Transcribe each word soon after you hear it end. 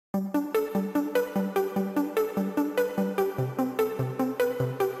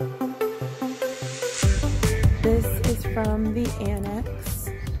from the annex,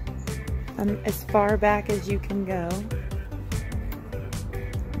 as far back as you can go.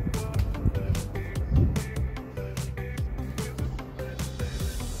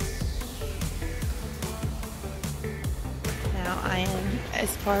 Now I am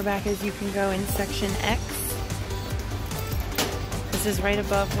as far back as you can go in section X. This is right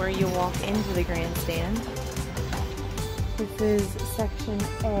above where you walk into the grandstand. This is section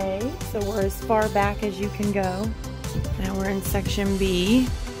A, so we're as far back as you can go. Now we're in section B,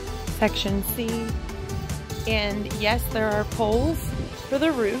 section C, and yes, there are poles for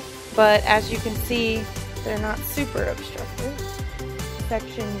the roof, but as you can see, they're not super obstructive.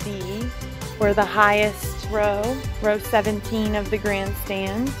 Section D, we're the highest row, row 17 of the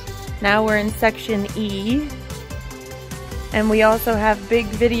grandstand. Now we're in section E, and we also have big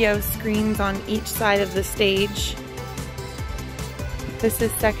video screens on each side of the stage. This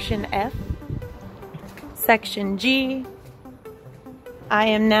is section F. Section G. I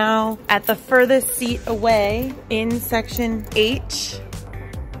am now at the furthest seat away in section H.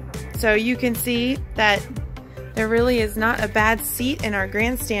 So you can see that there really is not a bad seat in our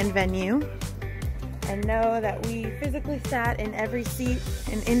grandstand venue. And know that we physically sat in every seat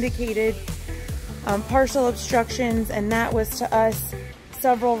and indicated partial obstructions, and that was to us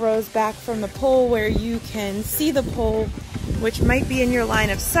several rows back from the pole where you can see the pole, which might be in your line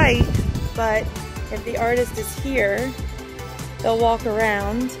of sight, but if the artist is here, they'll walk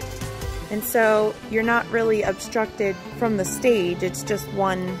around, and so you're not really obstructed from the stage. It's just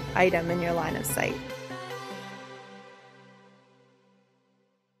one item in your line of sight.